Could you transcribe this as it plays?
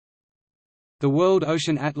The World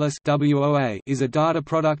Ocean Atlas (WOA) is a data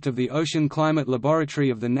product of the Ocean Climate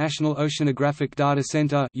Laboratory of the National Oceanographic Data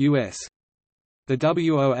Center (US). The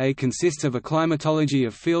WOA consists of a climatology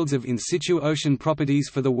of fields of in situ ocean properties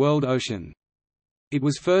for the world ocean. It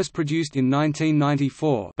was first produced in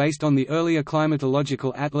 1994 based on the earlier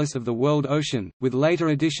climatological atlas of the world ocean, with later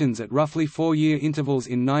additions at roughly 4-year intervals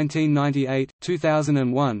in 1998,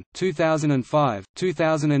 2001, 2005,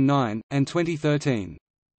 2009, and 2013.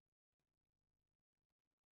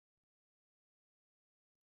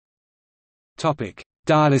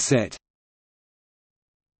 Dataset.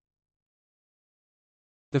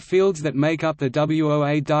 The fields that make up the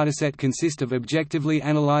WOA dataset consist of objectively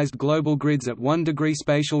analyzed global grids at 1 degree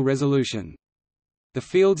spatial resolution. The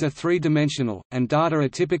fields are three-dimensional, and data are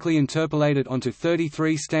typically interpolated onto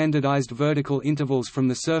 33 standardized vertical intervals from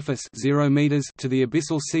the surface 0 meters to the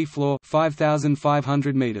abyssal seafloor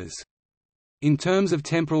 5,500 meters. In terms of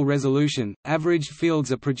temporal resolution, averaged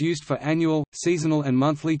fields are produced for annual, seasonal and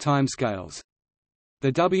monthly timescales.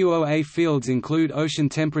 The WOA fields include ocean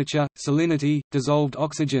temperature, salinity, dissolved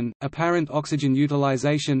oxygen, apparent oxygen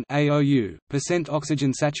utilization (AOU), percent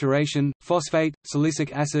oxygen saturation, phosphate,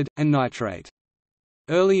 silicic acid, and nitrate.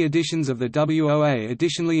 Early editions of the WOA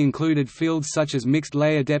additionally included fields such as mixed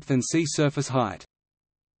layer depth and sea surface height.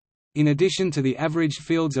 In addition to the averaged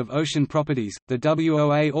fields of ocean properties, the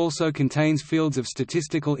WOA also contains fields of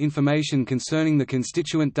statistical information concerning the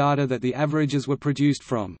constituent data that the averages were produced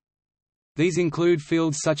from. These include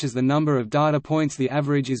fields such as the number of data points the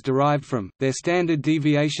average is derived from, their standard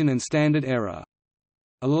deviation and standard error.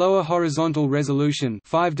 A lower horizontal resolution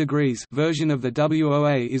 5 degrees version of the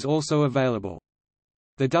WOA is also available.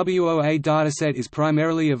 The WOA dataset is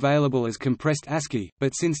primarily available as compressed ASCII,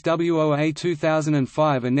 but since WOA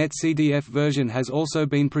 2005 a NetCDF version has also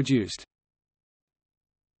been produced.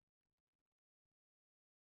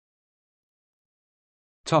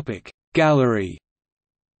 Gallery.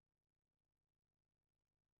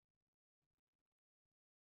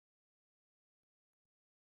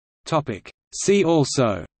 See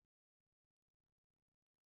also: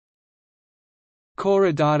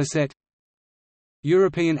 Cora dataset,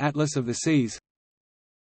 European Atlas of the Seas,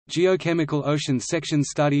 Geochemical Ocean Section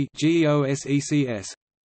Study (GEOSECS),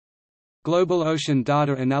 Global Ocean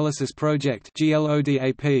Data Analysis Project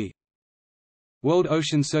 (GLODAP), World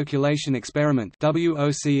Ocean Circulation Experiment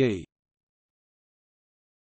 (WOCE).